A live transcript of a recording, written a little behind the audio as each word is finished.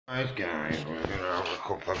Guys, we're gonna have a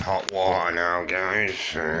cup of hot water now, guys.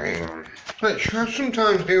 Which I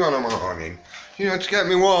sometimes do on a morning, you know, to get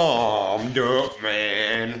me warmed up,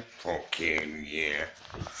 man. Fucking yeah.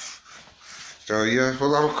 So yeah,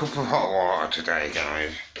 we'll have a cup of hot water today,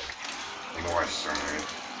 guys. On the west side.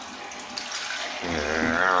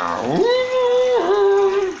 Yeah.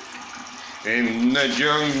 Woo! In the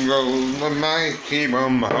jungle, the mighty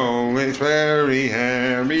bumhole is very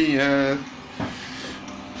hairy, yeah.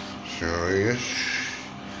 So yes,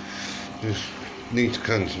 just need to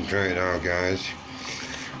concentrate now, guys.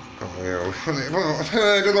 Oh yeah, well, a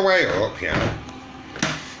third of the way up, yeah.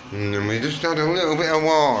 And then we just add a little bit of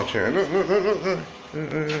water. Look.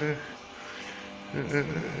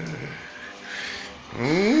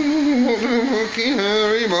 Ooh, what a fucking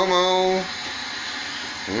hairy bumhole.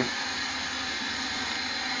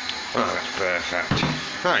 Oh, that's perfect.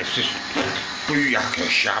 That's just booyaka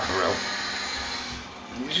shabro.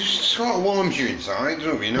 It just sort of warms you inside,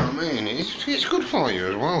 doesn't it? You know what I mean? It's good for you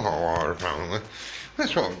as well, hot water, apparently.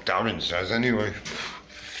 That's what Darren says, anyway.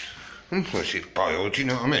 And plus it's boiled, you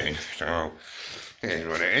know what I mean? So, here's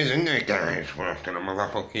what it is, isn't it, guys? We're after the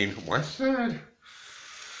motherfucking west side.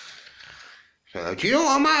 So, do you know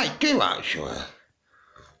what I might do, actually?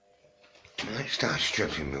 I might start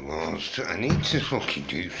stripping my walls. I need to fucking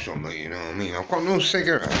do something, you know what I mean? I've got no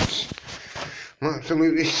cigarettes. I'm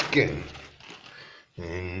absolutely skinned.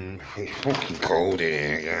 And it's fucking cold in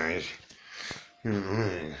here, guys. You know what I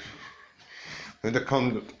mean? With the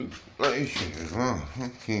condensation as well.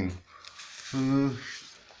 Fucking.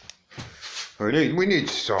 We need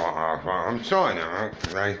to sort out. I'm sorting it out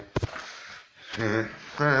today.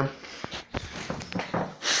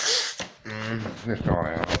 Just sort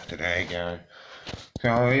it out today, guys.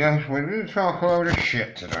 So, yes, we're going to talk a load of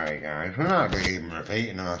shit today, guys. We're not going to even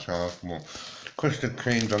repeating ourselves, but custard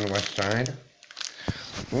cream's on the west side.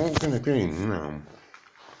 What we're going to do now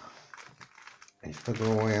is figure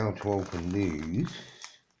a way out to open these.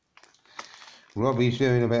 Robbie's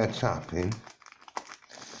doing a bit of tapping.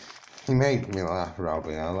 He makes me laugh,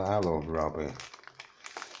 Robbie. I love Robbie.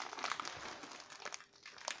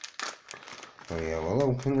 So yeah, we'll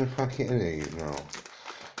open the packet of these now.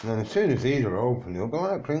 And then as soon as these are open, you'll go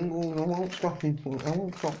like Pringles. I won't stop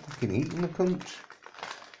fucking eating the cunts.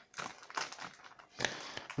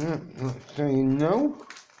 Yeah, that's saying no.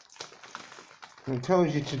 It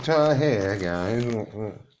tells you to tie here, guys. It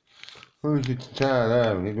tells you to tie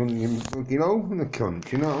there, and it doesn't even fucking open the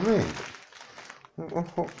cunt, you know what I mean?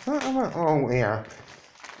 Oh, yeah.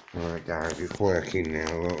 Alright, guys, it's working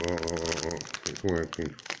now. Look. It's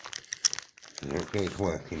working. Okay, it's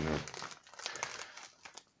working now.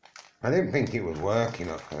 I didn't think it was working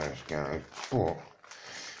at first, guys, but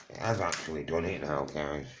it has actually done it now,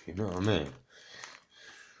 guys. You know what I mean?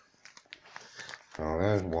 So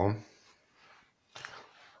there's one.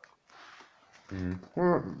 Very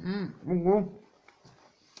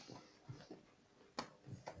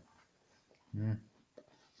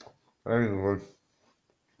good.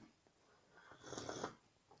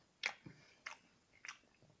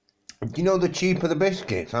 Do you know, the cheaper the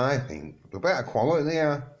biscuits, I think, the better quality they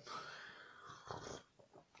are.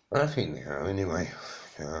 I think they are, anyway.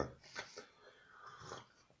 So,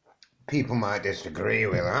 people might disagree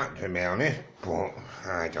with that, to be honest, but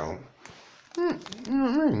I don't. You know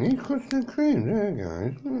what I mean? These custard creams there,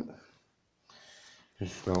 guys.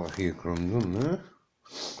 Just got a few crumbs on there.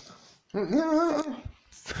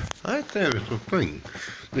 I seriously think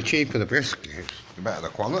the cheaper the biscuits, the better the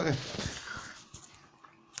quality.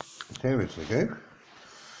 Seriously do.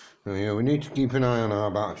 So yeah, we need to keep an eye on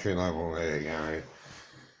our battery level here, guys.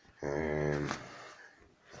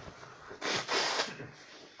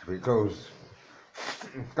 Because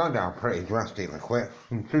it's gone down pretty drastically quick.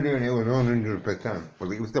 Considering it was 100%.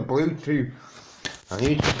 Well, it was the Bluetooth. I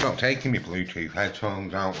need to stop taking my Bluetooth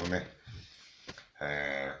headphones out with me.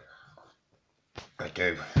 I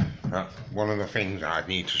do. That's one of the things I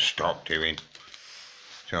need to stop doing.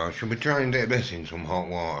 So I should be trying to dip this in some hot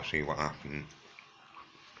water, see what happens.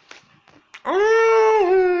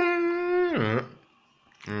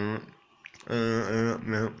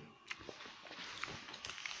 No.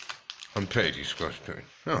 I'm pretty disgusted.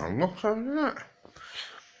 Oh, look at that.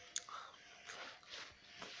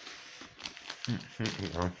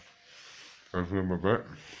 There's a little bit.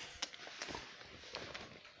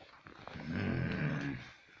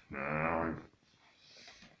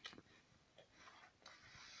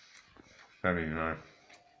 Very nice.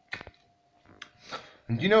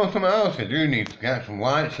 And do you know something else? I do need to get some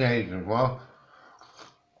light shades as well.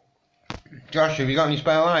 Josh, have you got any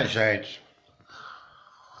spare light shades?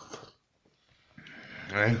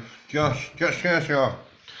 Hey, Josh, sure.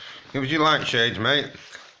 Give us your light shades, mate.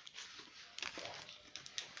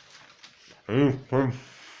 Come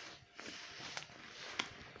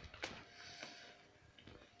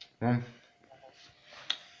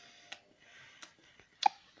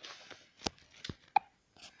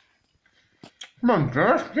on,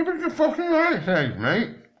 Josh, give us your fucking light shades,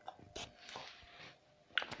 mate.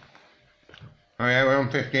 Oh yeah, we're on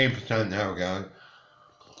 15% now, guys.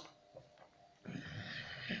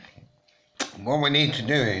 What we need to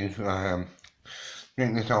do is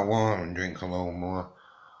drink this hot water and drink a little more.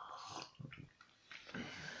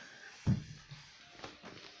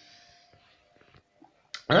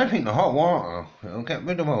 I think the hot water, it'll get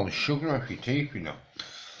rid of all the sugar off your teeth, you know.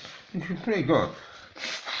 Which is pretty good.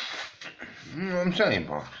 You know what I'm saying,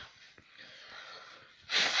 boss?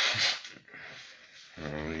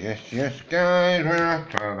 Oh, yes, guys, we're off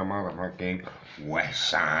to the motherfucking west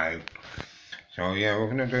side. So, yeah, we're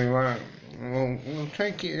gonna do, we'll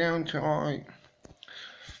take it down to, like,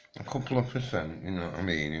 a couple of percent, you know what I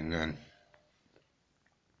mean, and then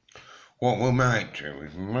what we might do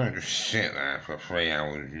is we might just sit there for 3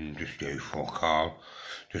 hours and just do fuck all,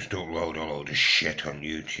 just upload a load of shit on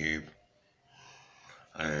YouTube.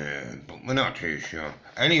 But we're not too sure.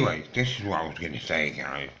 Anyway, this is what I was going to say,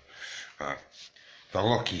 guys. The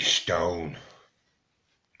Lucky Stone.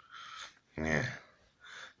 Yeah.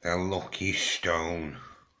 The Lucky Stone.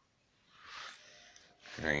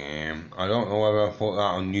 I don't know whether I put that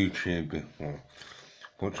on YouTube before,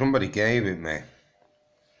 but somebody gave it me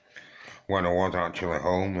when I was actually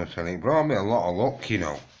homeless, and it brought me a lot of luck, you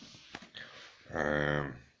know.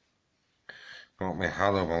 Brought me a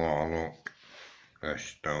hell of a lot of luck. A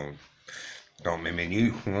stone. Got me my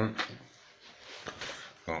new one.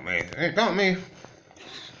 It got me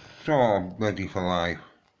sort of ready for life.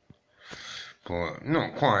 But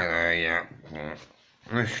not quite there yet. But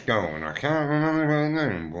a stone, I can't remember her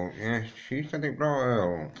name, but yeah, she said it brought her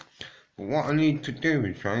luck. But what I need to do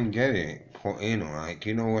is try and get it put in, like,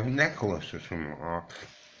 you know, a necklace or something, or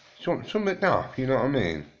something daft, you know what I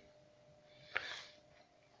mean?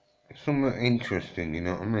 Something interesting, you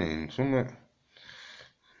know what I mean? Something,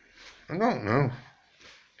 I don't know.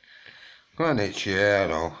 Glad it's here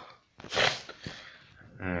though.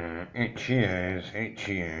 Itchy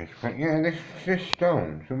ears. But yeah, this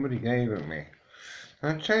stone, somebody gave it me.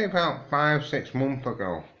 I'd say about 5-6 months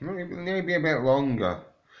ago. Maybe a bit longer.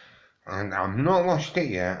 And I've not lost it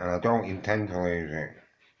yet, and I don't intend to lose it.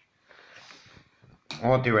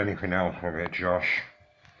 Or do anything else with it, Josh.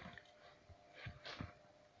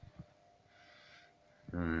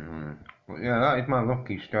 But yeah, that is my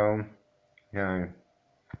lucky stone. Yeah.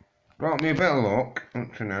 Brought me a bit of luck,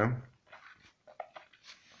 up to now.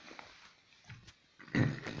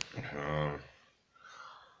 So,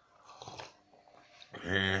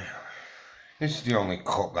 yeah. This is the only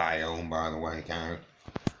cup that I own, by the way, guys.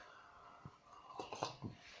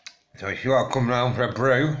 So if you want to come round for a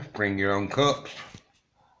brew, bring your own cups.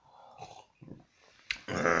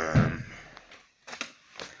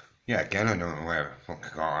 Yeah, again, I don't know where the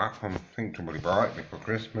fuck I got that from. I think somebody bought it me for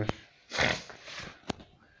Christmas.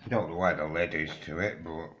 I don't know where the lid is to it,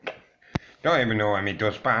 but don't even know where my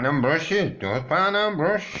dustpan and brush is. Dustpan and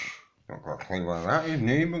brush. Not got a clue where that is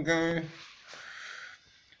neither, guys.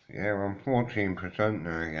 Yeah, we're on 14%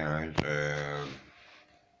 now, guys.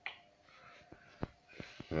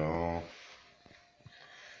 So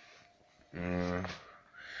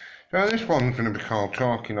this one's going to be called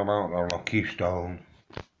Talking About the Lucky Stone.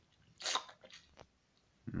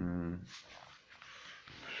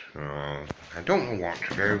 So, I don't know what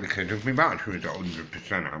to do, because if my battery was at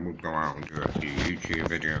 100%, I would go out and do a few YouTube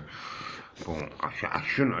videos. But I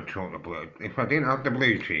shouldn't have took the Bluetooth. If I didn't have the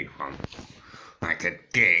Bluetooth on, like a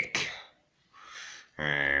dick,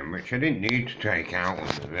 which I didn't need to take out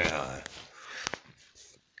of the video,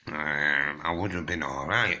 I would have been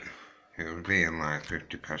alright. It would be in like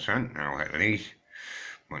 50% now at least.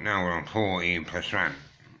 But now we're on 14%.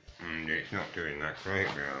 And it's not doing that great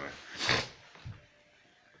really.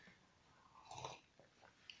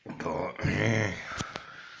 But yeah,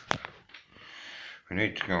 we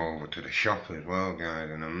need to go over to the shop as well, guys,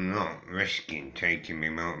 and I'm not risking taking my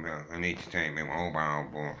mobile. I need to take my mobile,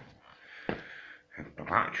 but if the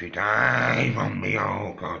battery dies on me,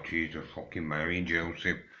 oh god, Jesus fucking Mary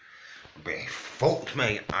Joseph, I'd be fucked,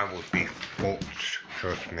 mate. I would be fucked,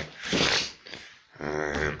 trust me.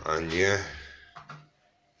 And yeah,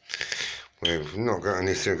 we've not got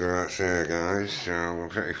any cigarettes here, guys, so we're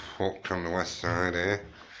pretty fucked on the west side here.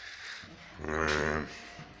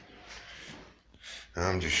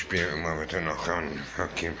 I'm disputing whether to knock on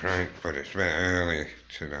fucking Frank, but it's a bit early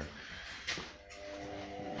today.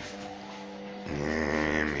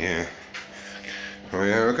 Yeah. Oh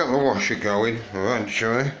yeah, I've got the washer going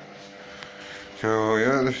eventually. So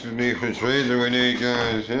yeah, this is the deepest freezer we need,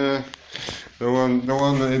 guys. Yeah, the one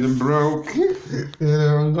that isn't broke. You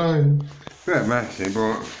know what I'm saying? Bit messy,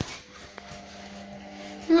 but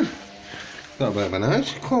got a bit of a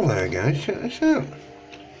nice colour, guys. Check this out.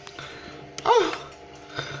 Oh,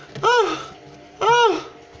 oh, oh!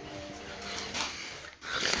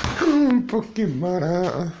 I'm fucking mad at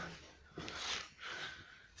her.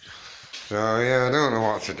 So yeah, I don't know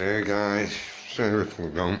what to do, guys. Seriously,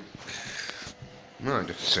 don't. Might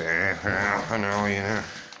just say, I know, you know.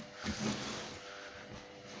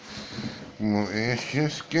 But it's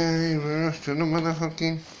just, guys, we're off to the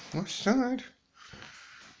motherfucking west side.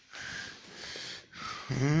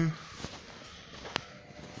 Yeah.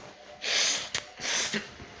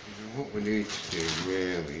 What we need to do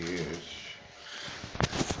really is,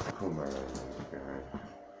 come on, guys.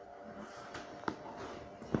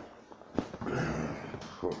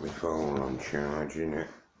 Put my phone on charging it.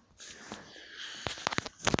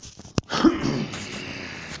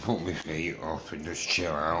 Put my feet up and just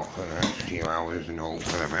chill out for the next few hours and hope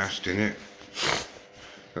for the best, innit?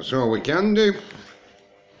 That's all we can do.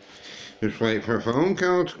 Just wait for a phone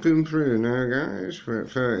call to come through now, guys. We're at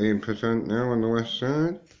 13% now on the west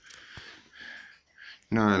side.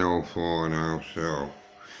 9:04 now, so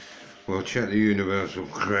we'll check the universal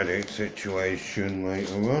credit situation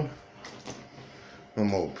later on. I'm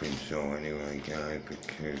hoping so anyway, guys,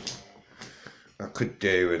 because I could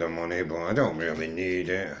do with the money, but I don't really need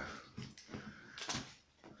it.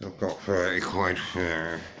 I've got 30 quid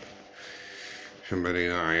for somebody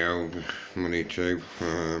that I owe money to,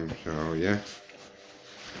 so yeah.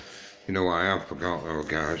 You know what I have forgot though,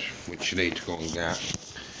 guys, which you need to go and get.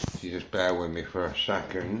 So you just bear with me for a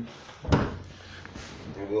second.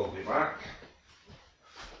 We will be back.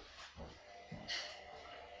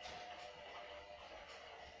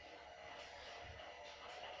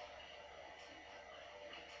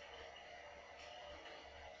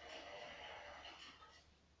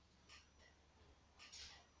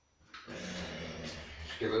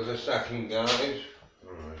 Give us a second, guys.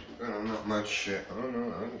 Oh, not much shit. Oh no,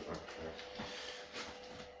 I don't like that.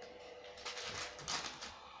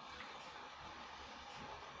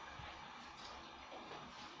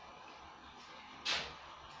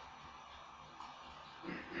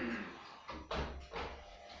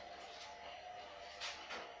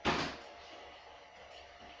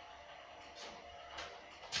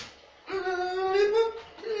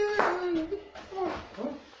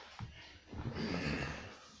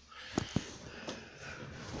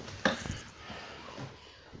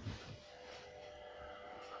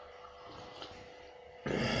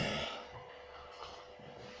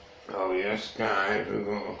 Oh yes, guys, we've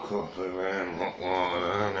got a couple of hot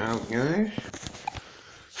water now, guys.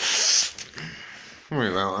 Sorry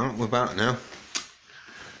about that, we're back now.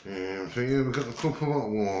 So yeah, we've got a cup of hot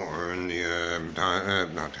water and the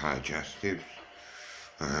not digestives,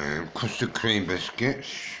 custard cream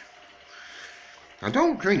biscuits. I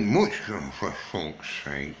don't drink much for fuck's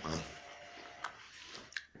sake, but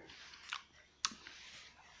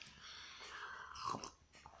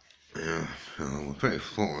yeah, so we're pretty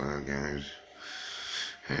full there, guys.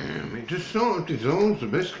 It just sort of dissolves the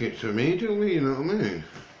biscuits immediately, you know what I mean?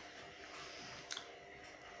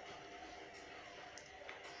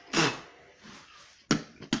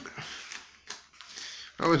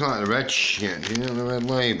 I always like the red shit, you know, the red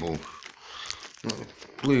label.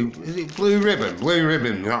 Blue, is it Blue Ribbon? Blue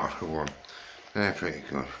Ribbon, that's the one. They're pretty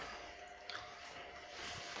good.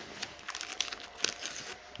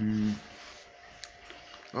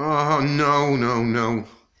 Oh, no, no, no.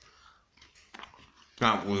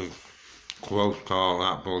 That was close call,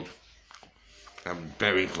 that bud. That was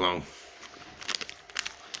very close.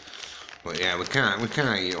 But yeah, we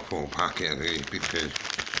can't eat a full packet of these because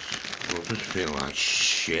we'll just feel like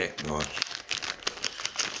shit, guys.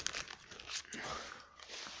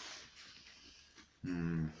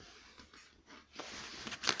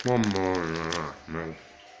 One more and that, no.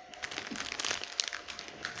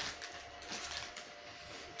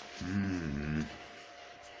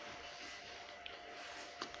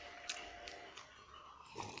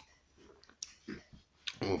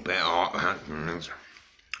 A bit hot, that is.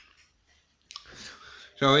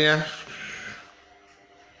 So yeah.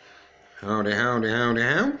 Howdy, howdy, howdy,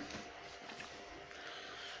 how?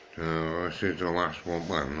 So this is the last one,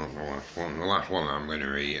 well not the last one I'm going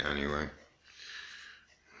to eat anyway.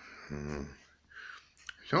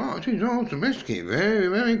 So it dissolves the biscuit very,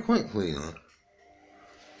 very quickly though.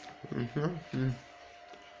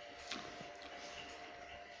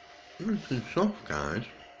 Nice and soft, guys.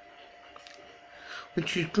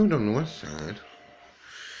 Which is good on the west side.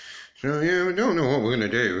 So yeah, we don't know what we're going to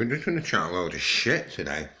do. We're just going to chat a load of shit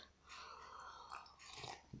today.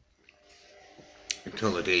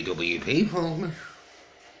 Until the DWP calls me.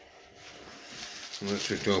 Let's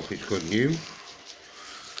just hope it's good news.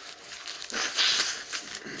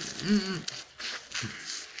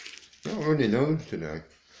 Not running nose today.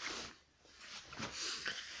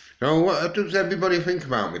 So what does everybody think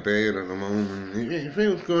about me beard at the moment? It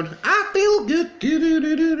feels good. I feel good.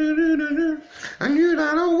 I knew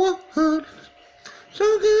that I was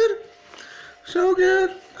so good. So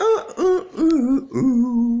good.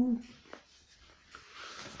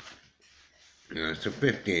 Yeah, it's a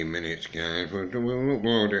 15 minutes, guys, but we'll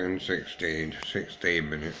upload it in 16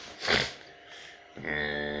 minutes.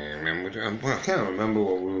 I can't remember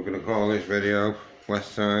what we were going to call this video.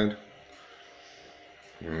 West Side.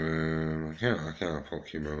 I can't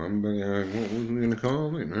fucking remember, guys. What was we going to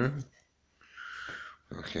call it, man?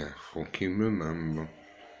 I can't fucking remember.